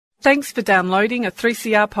Thanks for downloading a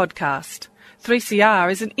 3CR podcast.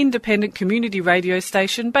 3CR is an independent community radio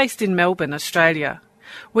station based in Melbourne, Australia.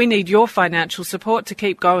 We need your financial support to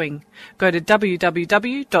keep going. Go to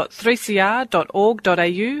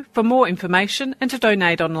www.3cr.org.au for more information and to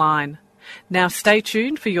donate online. Now stay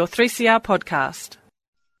tuned for your 3CR podcast.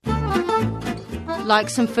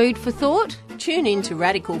 Like some food for thought? Tune in to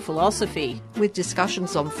Radical Philosophy with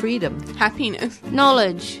discussions on freedom, happiness,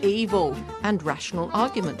 knowledge, evil and rational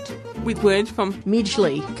argument. With words from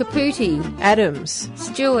Midgley, Caputi, Adams,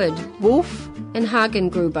 Stewart, Wolf and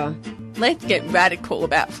Hagengruber. Let's get radical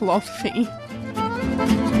about philosophy.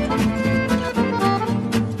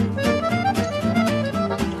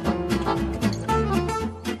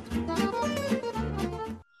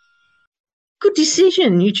 Good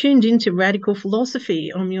decision. You tuned into Radical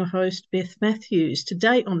Philosophy. I'm your host, Beth Matthews.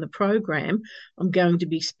 Today on the program, I'm going to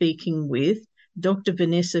be speaking with Dr.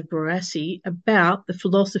 Vanessa Barassi about the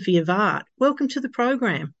philosophy of art. Welcome to the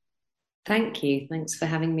program. Thank you. Thanks for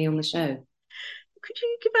having me on the show. Could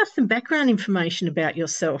you give us some background information about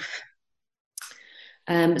yourself?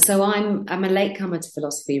 So I'm a latecomer to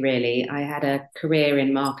philosophy, really. I had a career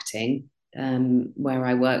in marketing where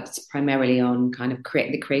I worked primarily on kind of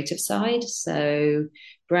the creative side, so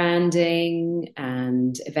branding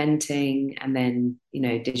and eventing, and then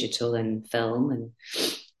digital and film,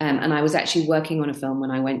 and I was actually working on a film when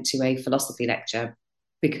I went to a philosophy lecture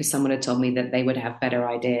because someone had told me that they would have better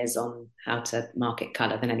ideas on how to market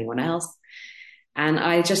colour than anyone else, and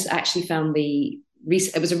I just actually found it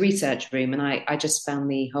was a research room, and I just found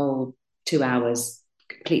the whole 2 hours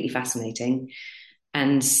completely fascinating.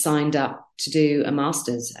 And signed up to do a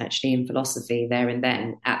master's actually in philosophy there and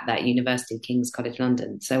then at that university, King's College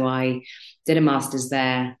London. So I did a master's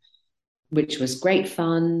there, which was great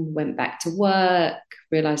fun, went back to work,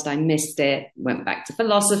 realised I missed it, went back to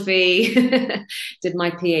philosophy, did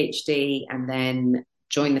my PhD, and then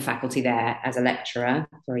joined the faculty there as a lecturer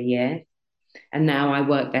for a year. And now I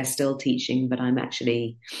work there still teaching, but I've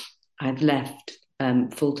left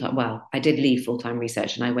full-time. Well, I did leave full-time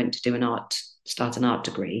research and I went to do start an art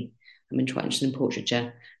degree. I'm interested in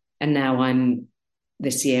portraiture, and now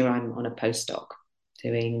this year I'm on a postdoc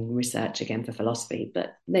doing research again for philosophy,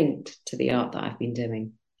 but linked to the art that I've been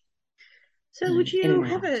doing. So would you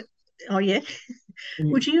have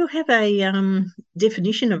would you have a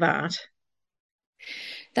definition of art?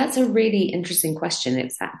 That's a really interesting question.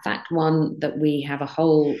 It's in fact one that we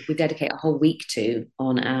dedicate a whole week to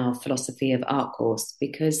on our philosophy of art course,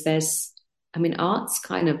 because art's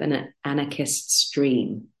kind of an anarchist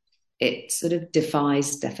stream. It sort of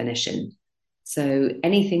defies definition. So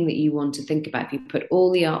anything that you want to think about, if you put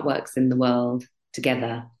all the artworks in the world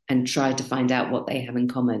together and try to find out what they have in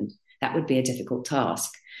common, that would be a difficult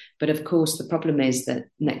task. But of course, the problem is that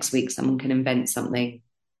next week someone can invent something,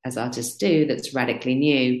 as artists do, that's radically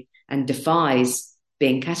new and defies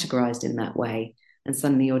being categorized in that way. And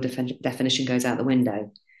suddenly your definition goes out the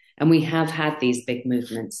window. And we have had these big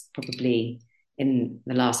movements probably in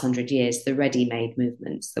the last 100 years, the ready-made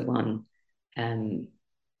movements, the one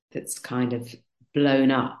that's kind of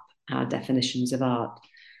blown up our definitions of art.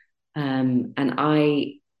 And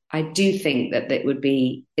I do think that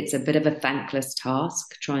it's a bit of a thankless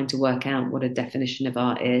task trying to work out what a definition of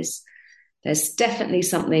art is. There's definitely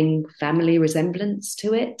something family resemblance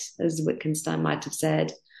to it, as Wittgenstein might have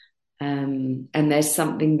said. And there's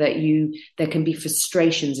something there can be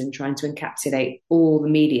frustrations in trying to encapsulate all the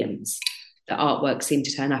mediums that artwork seem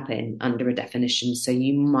to turn up in under a definition. So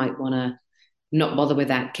you might want to not bother with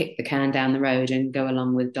that, kick the can down the road and go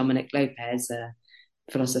along with Dominic Lopez, a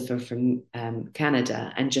philosopher from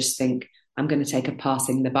Canada, and just think, I'm going to take a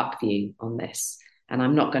passing the buck view on this. And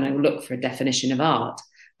I'm not going to look for a definition of art.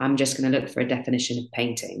 I'm just going to look for a definition of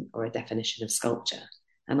painting or a definition of sculpture.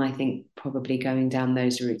 And I think probably going down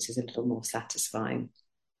those routes is a little more satisfying.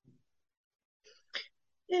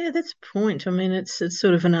 Yeah, that's the point. I mean, it's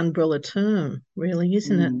sort of an umbrella term, really,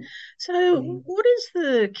 isn't it? So what is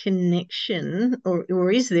the connection,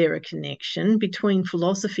 or is there a connection between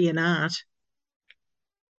philosophy and art?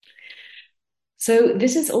 So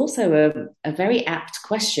this is also a very apt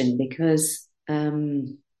question, because there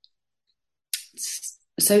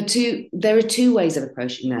are two ways of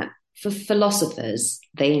approaching that. For philosophers,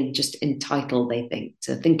 they just entitled, they think,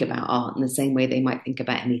 to think about art in the same way they might think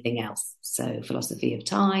about anything else. So philosophy of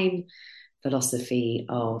time, philosophy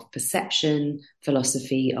of perception,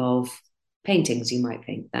 philosophy of paintings, you might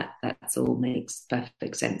think. That's all makes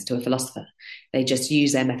perfect sense to a philosopher. They just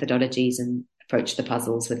use their methodologies and approach the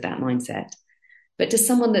puzzles with that mindset. But to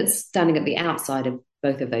someone that's standing at the outside of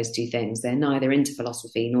both of those two things, they're neither into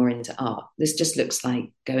philosophy nor into art. This just looks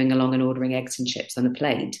like going along and ordering eggs and chips on a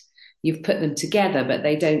plate. you've put them together, but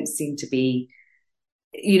they don't seem to be,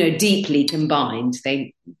 deeply combined.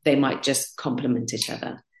 They might just complement each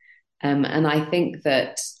other. And I think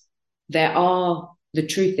that the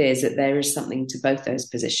truth is that there is something to both those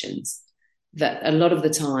positions, that a lot of the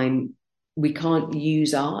time we can't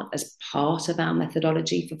use art as part of our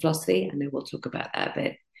methodology for philosophy. I know we'll talk about that a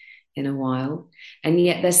bit in a while. And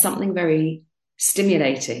yet there's something very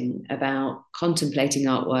stimulating about contemplating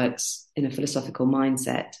artworks in a philosophical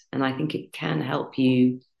mindset. And I think it can help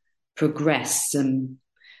you progress some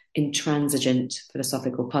intransigent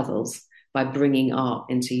philosophical puzzles by bringing art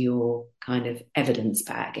into your kind of evidence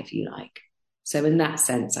bag, if you like. So in that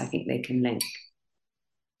sense, I think they can link.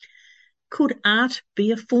 Could art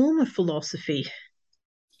be a form of philosophy?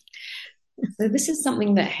 So this is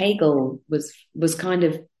something that Hegel was kind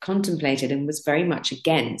of contemplated and was very much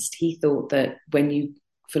against. He thought that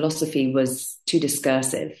philosophy was too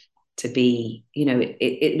discursive to be,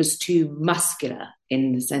 it was too muscular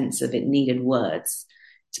in the sense of it needed words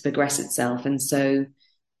to progress itself. And so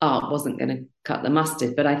art wasn't going to cut the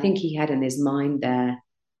mustard. But I think he had in his mind there,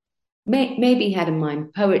 maybe he had in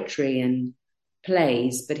mind poetry and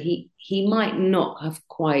plays, but he might not have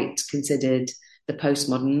quite considered the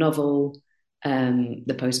postmodern novel,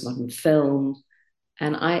 the postmodern film.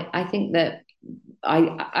 And I think that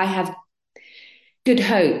I have good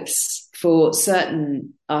hopes for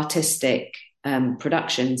certain artistic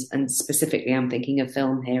productions, and specifically I'm thinking of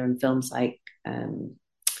film here, and films like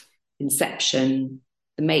Inception,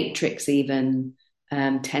 The Matrix even,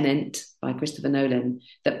 Tenet by Christopher Nolan,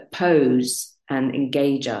 that pose and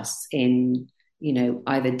engage us in,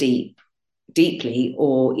 either deeply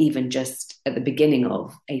or even just at the beginning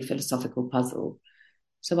of a philosophical puzzle.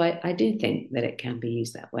 So I do think that it can be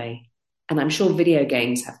used that way. And I'm sure video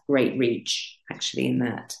games have great reach actually in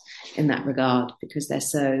that regard, because they're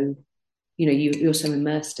so, you're so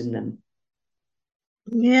immersed in them.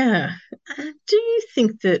 Yeah. Do you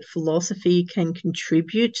think that philosophy can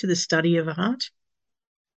contribute to the study of art?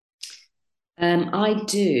 I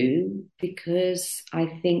do, because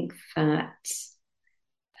I think that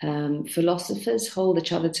philosophers hold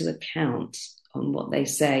each other to account on what they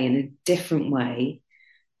say in a different way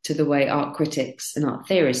to the way art critics and art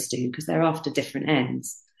theorists do, because they're after different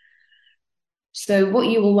ends. So what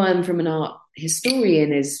you will learn from an art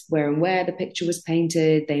historian is where the picture was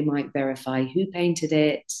painted. They might verify who painted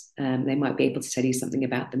it. They might be able to tell you something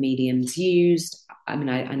about the mediums used. I mean,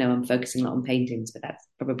 I know I'm focusing a lot on paintings, but that's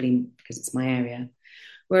probably because it's my area.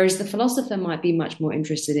 Whereas the philosopher might be much more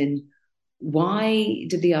interested in, why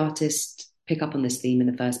did the artist pick up on this theme in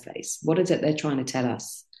the first place? What is it they're trying to tell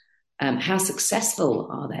us? How successful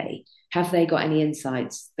are they? Have they got any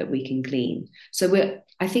insights that we can glean? So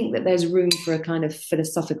I think that there's room for a kind of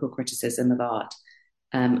philosophical criticism of art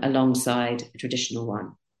alongside a traditional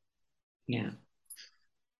one. Yeah.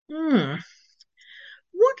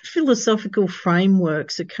 What philosophical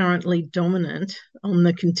frameworks are currently dominant on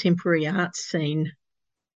the contemporary art scene?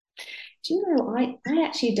 Do you know, I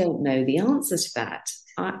actually don't know the answers to that.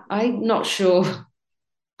 I'm not sure.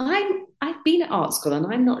 I've been at art school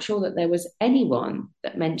and I'm not sure that there was anyone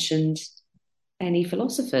that mentioned any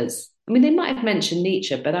philosophers. I mean, they might have mentioned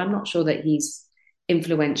Nietzsche, but I'm not sure that he's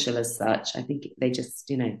influential as such. I think they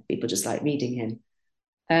just, people just like reading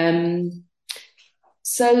him.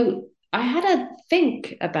 So I had to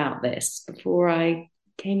think about this before I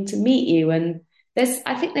came to meet you. And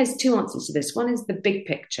I think there's two answers to this. One is the big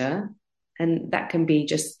picture, and that can be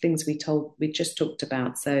just things we just talked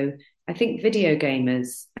about. So I think video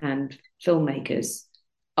gamers and filmmakers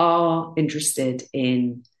are interested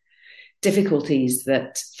in difficulties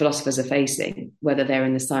that philosophers are facing, whether they're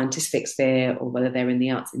in the scientific sphere or whether they're in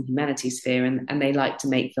the arts and humanities sphere, and they like to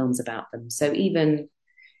make films about them. So even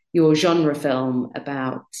your genre film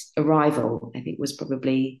about Arrival, I think, was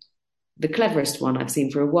probably the cleverest one I've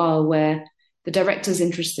seen for a while, where the director's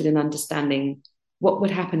interested in understanding what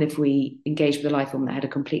would happen if we engaged with a life form that had a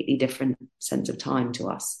completely different sense of time to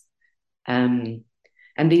us. And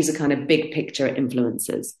these are kind of big picture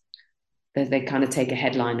influences. They kind of take a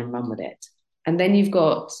headline and run with it. And then you've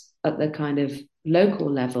got, at the kind of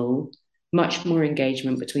local level, much more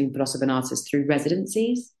engagement between philosopher and artists through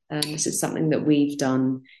residencies. This is something that we've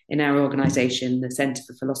done in our organisation, the Centre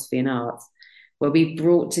for Philosophy and Arts, where we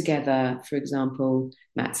brought together, for example,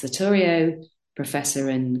 Matt Saturio, professor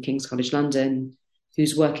in King's College London,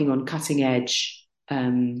 who's working on cutting edge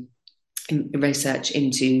research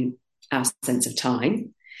into our sense of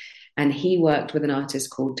time. And he worked with an artist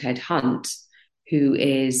called Ted Hunt, who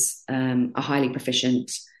is a highly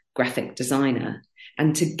proficient graphic designer.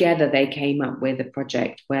 And together they came up with a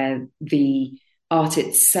project where the art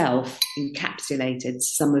itself encapsulated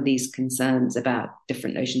some of these concerns about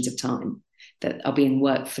different notions of time that are being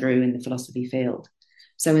worked through in the philosophy field.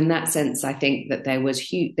 So in that sense, I think that there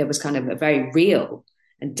was kind of a very real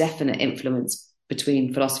and definite influence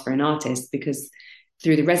between philosopher and artist, because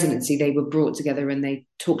through the residency, they were brought together and they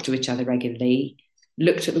talked to each other regularly,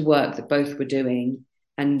 looked at the work that both were doing,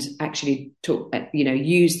 and actually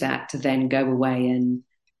used that to then go away and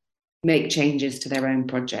make changes to their own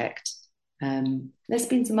project. There's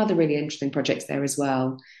been some other really interesting projects there as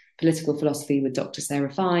well. Political philosophy with Dr.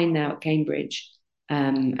 Sarah Fine now at Cambridge,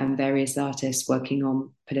 and various artists working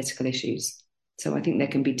on political issues. So I think there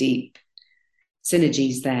can be deep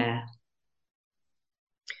synergies there.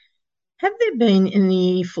 Have there been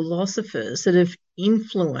any philosophers that have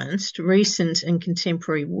influenced recent and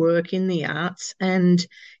contemporary work in the arts and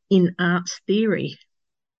in arts theory?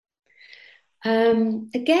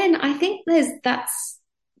 Again, I think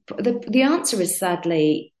the answer is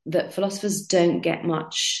sadly that philosophers don't get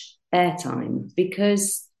much airtime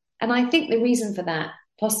because, and I think the reason for that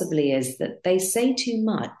possibly is that they say too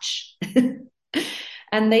much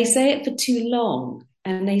and they say it for too long.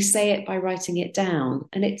 And they say it by writing it down.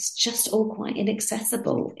 And it's just all quite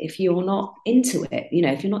inaccessible if you're not into it,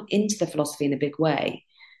 if you're not into the philosophy in a big way.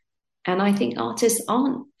 And I think artists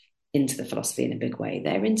aren't into the philosophy in a big way.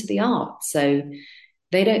 They're into the art. So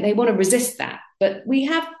they want to resist that. But we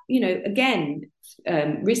have,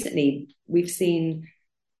 recently we've seen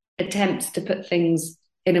attempts to put things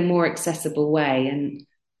in a more accessible way.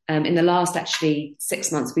 And in the last actually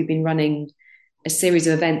 6 months, we've been running a series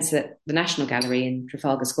of events at the National Gallery in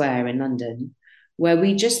Trafalgar Square in London, where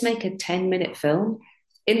we just make a 10-minute film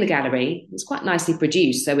in the gallery. It's quite nicely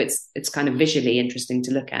produced, so it's kind of visually interesting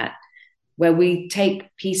to look at, where we take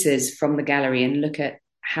pieces from the gallery and look at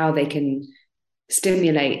how they can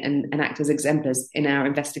stimulate and act as exemplars in our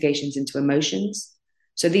investigations into emotions.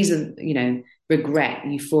 So these are, regret,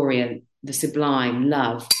 euphoria, the sublime,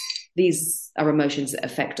 love. These are emotions that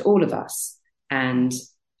affect all of us, and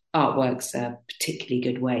artworks are particularly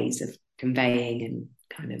good ways of conveying and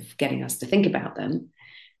kind of getting us to think about them.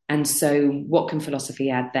 And so what can philosophy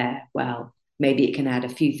add there? Well, maybe it can add a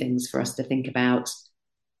few things for us to think about,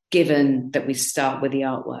 given that we start with the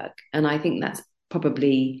artwork. And I think that's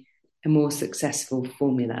probably a more successful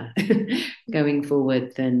formula going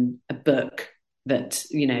forward than a book that,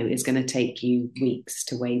 is going to take you weeks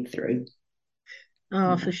to wade through.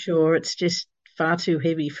 Oh, for sure. It's just far too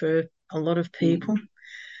heavy for a lot of people.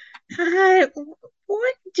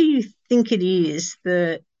 What do you think it is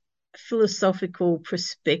that philosophical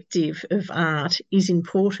perspective of art is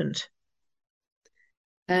important?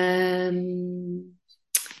 Let me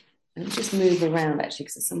just move around actually,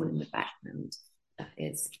 because there's someone in the background that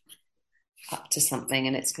is up to something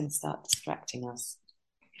and it's going to start distracting us.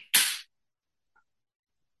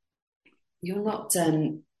 You're not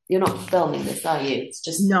filming this, are you? It's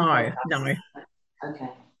just no. Okay.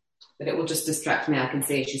 But it will just distract me. I can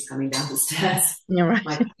see she's coming down the stairs. You're right.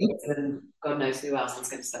 My kids and God knows who else is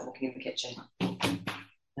going to start walking in the kitchen.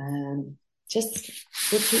 Just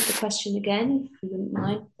repeat the question again, if you wouldn't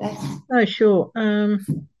mind, Beth. Oh, sure.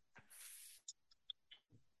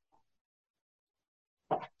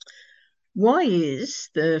 Why is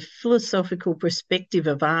the philosophical perspective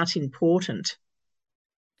of art important?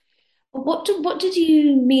 What did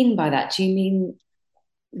you mean by that? Do you mean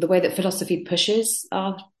the way that philosophy pushes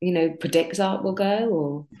art, predicts art will go,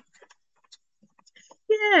 or?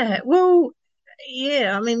 Yeah, well,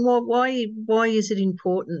 yeah. I mean, why is it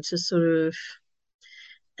important to sort of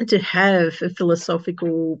to have a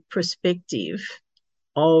philosophical perspective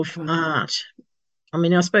of art? I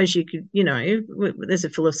mean, I suppose you could, there's a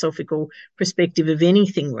philosophical perspective of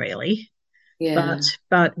anything really. Yeah.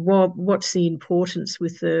 But what's the importance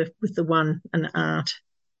with the one and art?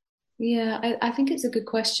 Yeah, I think it's a good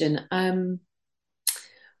question.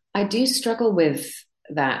 I do struggle with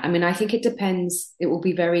that. I mean, I think it depends. It will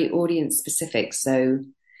be very audience specific. So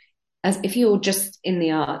if you're just in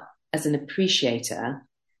the art as an appreciator,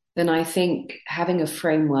 then I think having a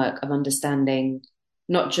framework of understanding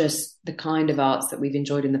not just the kind of arts that we've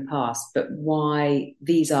enjoyed in the past, but why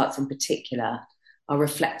these arts in particular are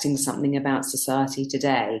reflecting something about society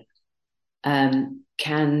today,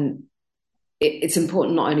 it's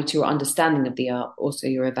important not only to your understanding of the art, also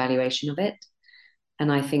your evaluation of it.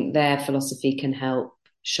 And I think their philosophy can help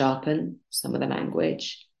sharpen some of the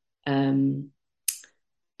language,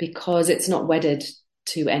 because it's not wedded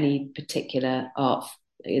to any particular art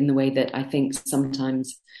in the way that I think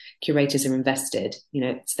sometimes curators are invested.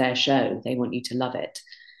 It's their show. They want you to love it.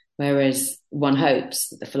 Whereas one hopes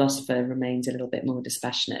that the philosopher remains a little bit more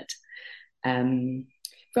dispassionate.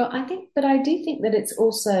 Well, but I do think that it's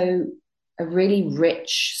also a really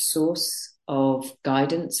rich source of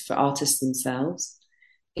guidance for artists themselves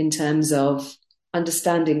in terms of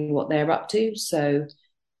understanding what they're up to. So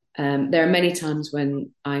there are many times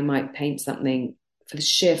when I might paint something for the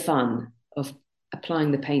sheer fun of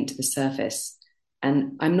applying the paint to the surface.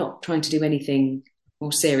 And I'm not trying to do anything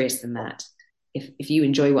more serious than that. If you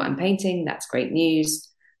enjoy what I'm painting, that's great news.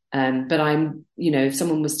 But if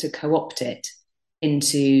someone was to co-opt it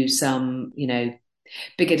into some,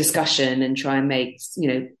 bigger discussion and try and make,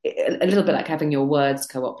 a little bit like having your words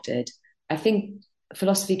co-opted, I think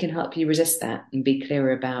philosophy can help you resist that and be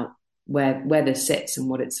clearer about where this sits and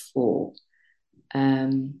what it's for.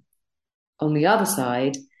 On the other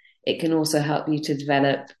side, it can also help you to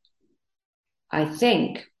develop, I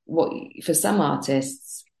think, for some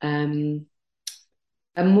artists,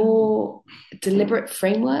 a more deliberate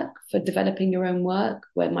framework for developing your own work.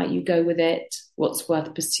 Where might you go with it? What's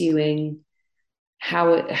worth pursuing?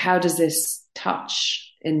 How does this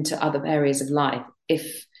touch into other areas of life?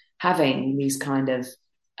 If having these kind of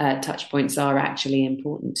touch points are actually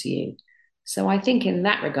important to you. So I think in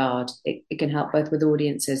that regard, it can help both with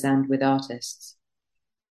audiences and with artists.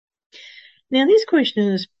 Now, this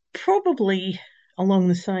question is probably along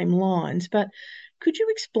the same lines, but could you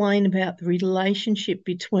explain about the relationship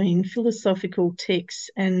between philosophical texts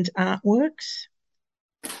and artworks?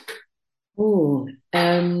 Oh,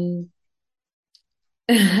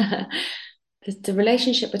 the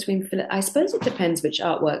relationship between, I suppose it depends which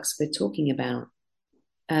artworks we're talking about.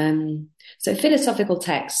 So philosophical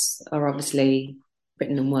texts are obviously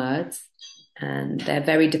written in words, and they're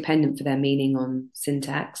very dependent for their meaning on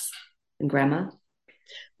syntax and grammar.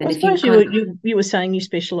 And I suppose you were saying you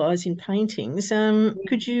specialise in paintings.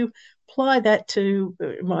 Could you apply that to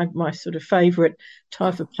my sort of favourite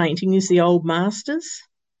type of painting is the old masters?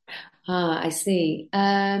 I see.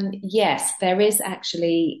 Yes, there is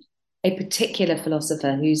actually a particular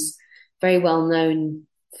philosopher who's very well known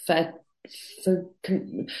for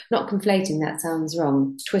not conflating, that sounds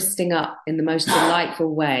wrong, twisting up in the most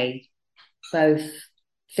delightful way both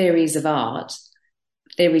theories of art,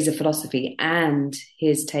 theories of philosophy, and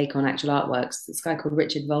his take on actual artworks. This guy called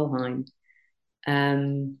Richard Wollheim.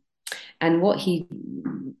 And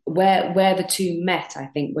where the two met, I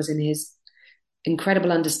think, was in his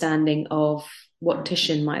incredible understanding of what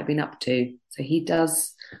Titian might have been up to. So he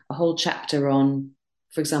does a whole chapter on,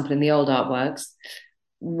 for example, in the old artworks,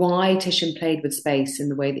 why Titian played with space in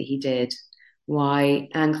the way that he did, why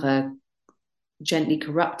Ingres gently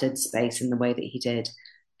corrupted space in the way that he did,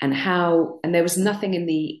 and there was nothing in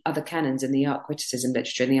the other canons, in the art criticism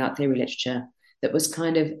literature, in the art theory literature, that was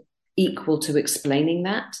kind of equal to explaining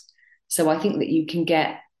that. So I think that you can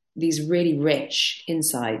get these really rich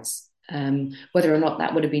insights. Whether or not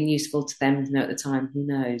that would have been useful to them to know at the time, who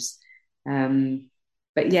knows?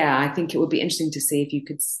 But yeah, I think it would be interesting to see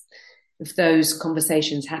if those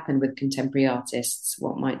conversations happen with contemporary artists,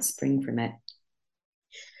 what might spring from it.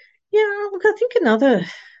 Yeah, look, I think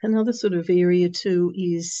another sort of area too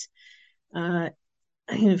is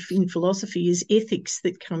in philosophy is ethics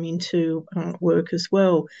that come into work as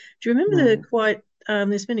well. Do you remember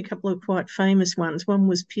there's been a couple of quite famous ones. One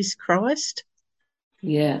was Piss Christ.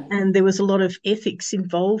 Yeah. And there was a lot of ethics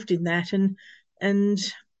involved in that. And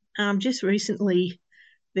just recently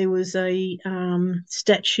there was a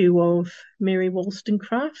statue of Mary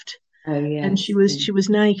Wollstonecraft. Oh, yeah. And she was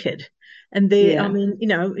naked. And there, yeah. I mean,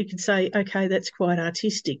 you could say, okay, that's quite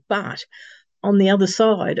artistic. But on the other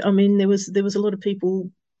side, I mean, there was a lot of people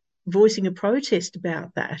voicing a protest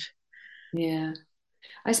about that. Yeah.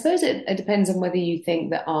 I suppose it depends on whether you think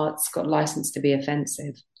that art's got license to be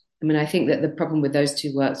offensive. I mean, I think that the problem with those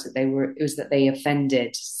two works was that they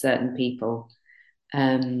offended certain people.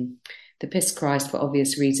 The Piss Christ, for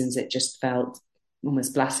obvious reasons, it just felt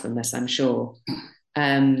almost blasphemous, I'm sure.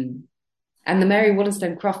 And the Mary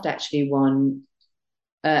Wollstonecraft actually one,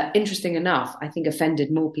 interesting enough, I think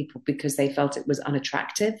offended more people because they felt it was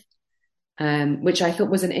unattractive, which I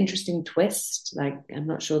thought was an interesting twist. Like, I'm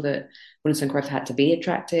not sure that Wollstonecraft had to be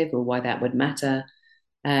attractive or why that would matter.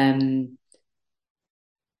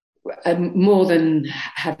 More than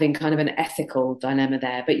having kind of an ethical dilemma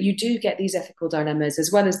there. But you do get these ethical dilemmas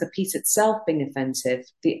as well as the piece itself being offensive,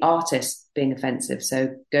 the artist being offensive.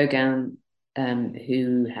 So Gauguin,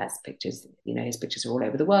 who has pictures, his pictures are all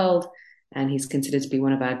over the world, and he's considered to be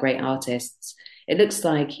one of our great artists. It looks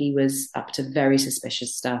like he was up to very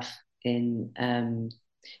suspicious stuff in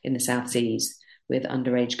the South Seas with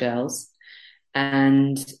underage girls.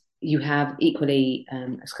 And you have equally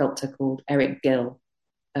a sculptor called Eric Gill,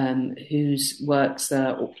 whose works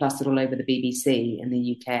are plastered all over the BBC in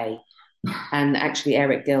the UK, And actually,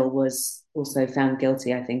 Eric Gill was also found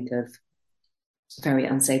guilty, I think, of very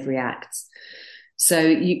unsavory acts. So,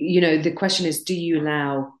 the question is, do you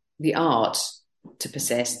allow the art to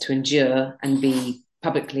persist, to endure and be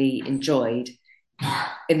publicly enjoyed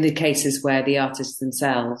in the cases where the artists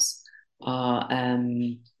themselves are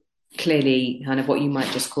clearly kind of what you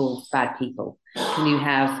might just call bad people? Can you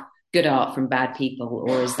have good art from bad people,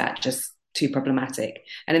 or is that just too problematic?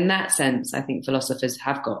 And in that sense, I think philosophers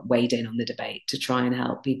have got weighed in on the debate to try and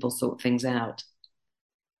help people sort things out.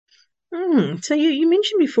 So you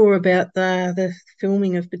mentioned before about the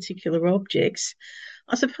filming of particular objects.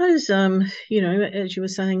 I suppose, as you were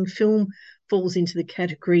saying, film falls into the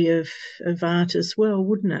category of art as well,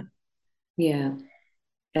 wouldn't it? Yeah,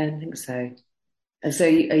 I think so. And so, are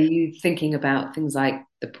you thinking about things like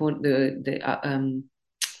the porn?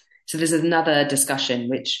 So there's another discussion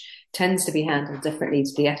which tends to be handled differently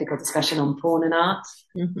to the ethical discussion on porn and art.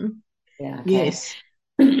 Mm-hmm. Yeah. Okay. Yes.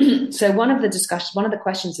 So one of the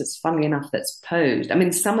questions that's, funnily enough, that's posed, I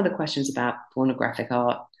mean, some of the questions about pornographic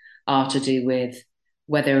art are to do with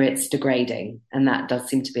whether it's degrading, and that does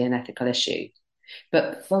seem to be an ethical issue.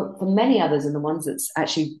 But for many others, and the ones that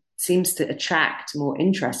actually seems to attract more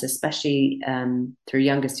interest, especially through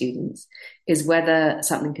younger students, is whether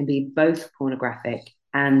something can be both pornographic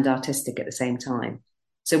and artistic at the same time.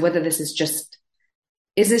 So whether this is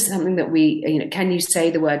this something that can you say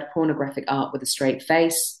the word pornographic art with a straight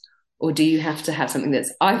face, or do you have to have something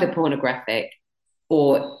that's either pornographic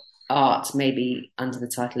or art, maybe under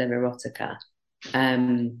the title of erotica?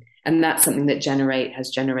 And that's something that has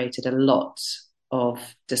generated a lot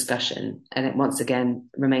of discussion, and it once again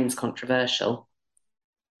remains controversial.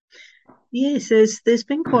 Yes, there's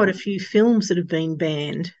been quite a few films that have been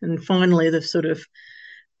banned, and finally they've sort of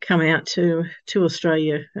come out to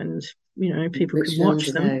Australia, and people Which could watch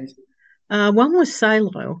them. One was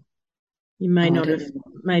Salo. You may not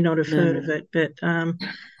have heard of it, but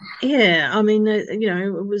yeah, I mean, it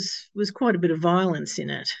was quite a bit of violence in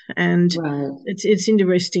it, and right. It's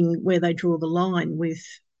interesting where they draw the line with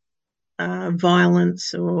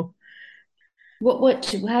violence or.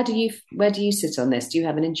 Where do you sit on this? Do you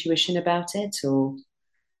have an intuition about it, or?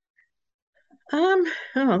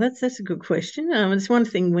 That's a good question. It's one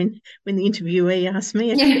thing when the interviewee asks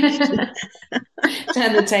me a question.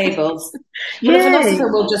 Turn the tables. Yeah. Well, a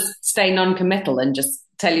philosopher will just stay non-committal and just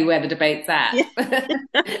tell you where the debate's at. Yeah.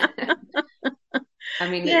 I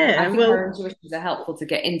mean, I think our intuitions are helpful to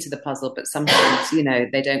get into the puzzle, but sometimes,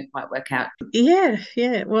 they don't quite work out. Yeah.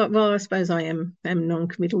 Well, I suppose I am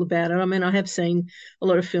non-committal about it. I mean, I have seen a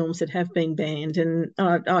lot of films that have been banned, and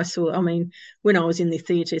I saw. I mean, when I was in the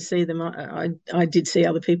theatre to see them, I did see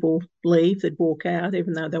other people leave. They'd walk out,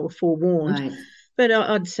 even though they were forewarned. Right. But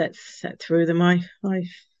I'd sat through them. I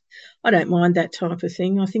don't mind that type of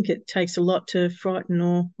thing. I think it takes a lot to frighten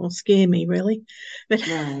or scare me, really. But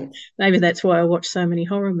right. Maybe that's why I watch so many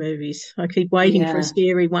horror movies. I keep waiting for a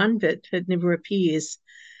scary one, but it never appears.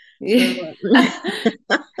 Yeah.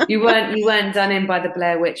 You weren't done in by the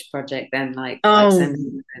Blair Witch Project then,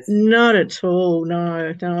 not at all.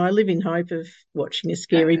 No. I live in hope of watching a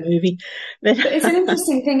scary movie. But it's an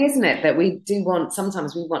interesting thing, isn't it, that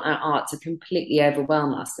sometimes we want our art to completely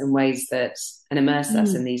overwhelm us in ways that and immerse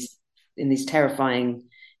us in these terrifying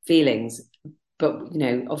feelings. But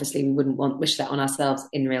obviously we wouldn't wish that on ourselves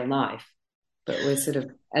in real life. But we're sort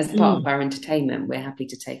of, as part of our entertainment, we're happy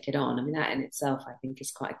to take it on. I mean, that in itself, I think,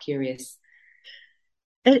 is quite curious.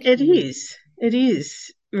 It is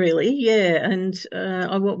really, yeah. And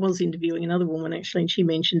I was interviewing another woman actually, and she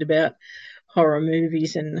mentioned about horror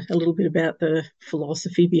movies and a little bit about the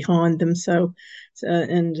philosophy behind them.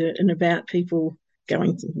 And about people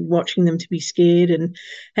watching them to be scared, and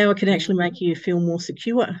how it can actually make you feel more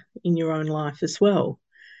secure in your own life as well.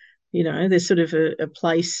 There's sort of a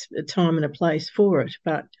time and a place for it,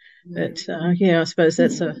 but I suppose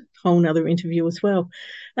that's a whole nother interview as well.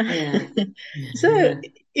 Yeah. So,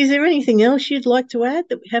 is there anything else you'd like to add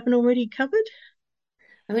that we haven't already covered?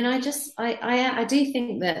 I mean, I do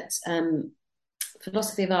think that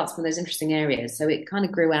philosophy of art's one of those interesting areas. So it kind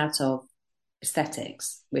of grew out of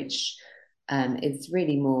aesthetics, which is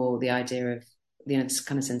really more the idea of this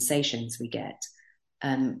kind of sensations we get.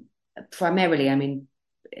 Primarily, I mean,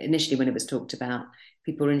 initially when it was talked about,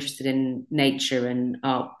 people were interested in nature and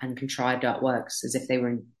art and contrived artworks as if they were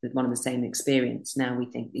in one and the same experience. Now we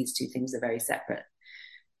think these two things are very separate.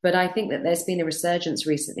 But I think that there's been a resurgence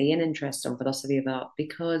recently in interest on philosophy of art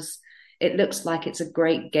because it looks like it's a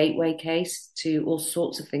great gateway case to all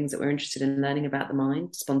sorts of things that we're interested in learning about the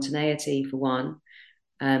mind. Spontaneity, for one,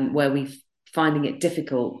 where we're finding it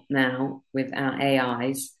difficult now with our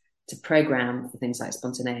AIs program for things like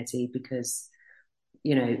spontaneity, because,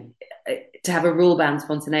 you know, to have a rule-bound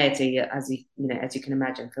spontaneity, as you can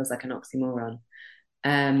imagine, feels like an oxymoron.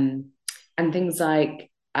 And things like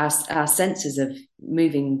our senses of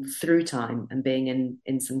moving through time and being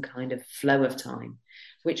in some kind of flow of time,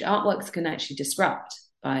 which artworks can actually disrupt.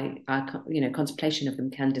 By our, contemplation of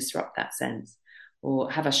them can disrupt that sense,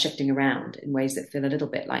 or have us shifting around in ways that feel a little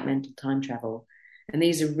bit like mental time travel. And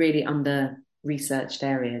these are really under-researched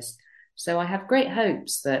areas. So I have great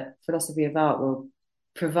hopes that philosophy of art will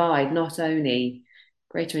provide not only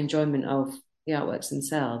greater enjoyment of the artworks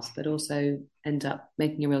themselves, but also end up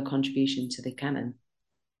making a real contribution to the canon.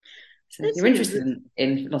 So if you're interested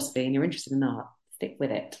in philosophy and you're interested in art, stick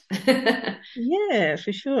with it. Yeah,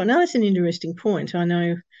 for sure. No, that's an interesting point. I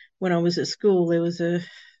know when I was at school, there was a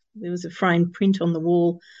framed print on the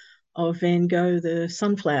wall of Van Gogh, the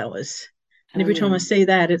sunflowers, and every time I see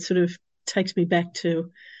that, it sort of takes me back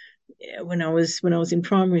to when I was in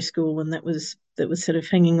primary school, and that was sort of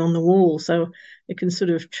hanging on the wall. So it can sort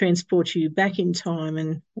of transport you back in time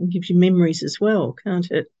and gives you memories as well,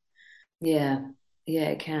 can't it? Yeah,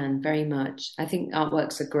 it can, very much. I think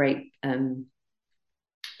artworks are great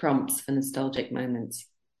prompts for nostalgic moments.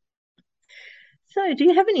 So, do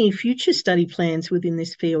you have any future study plans within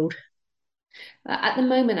this field? At the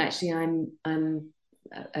moment, actually, I'm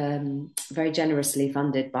very generously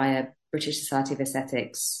funded by a British Society of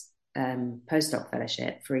Aesthetics postdoc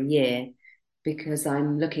fellowship for a year, because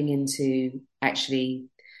I'm looking into actually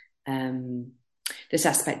this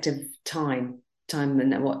aspect of time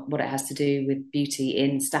and what it has to do with beauty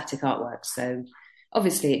in static artworks. So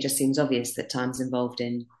obviously it just seems obvious that time's involved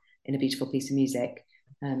in a beautiful piece of music,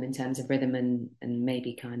 in terms of rhythm and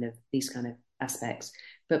maybe kind of these kind of aspects.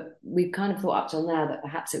 But we've kind of thought up till now that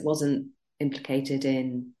perhaps it wasn't implicated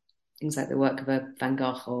in things like the work of a Van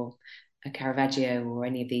Gogh or a Caravaggio or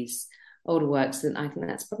any of these older works. And I think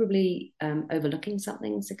that's probably overlooking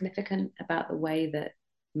something significant about the way that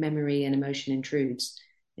memory and emotion intrudes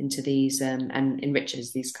into these and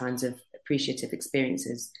enriches these kinds of appreciative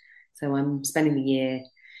experiences. So I'm spending the year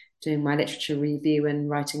doing my literature review and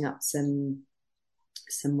writing up some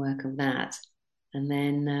work on that. And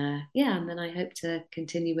then, and then I hope to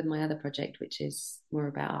continue with my other project, which is more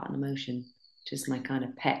about art and emotion, which is my kind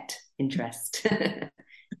of pet interest.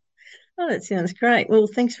 Oh, that sounds great. Well,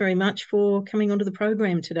 thanks very much for coming onto the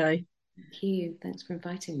program today. Thank you. Thanks for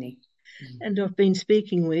inviting me. And I've been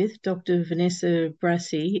speaking with Dr. Vanessa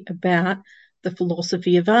Barassi about the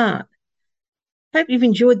philosophy of art. Hope you've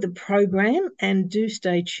enjoyed the program, and do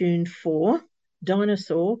stay tuned for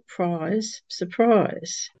Dinosaur Prize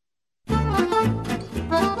Surprise.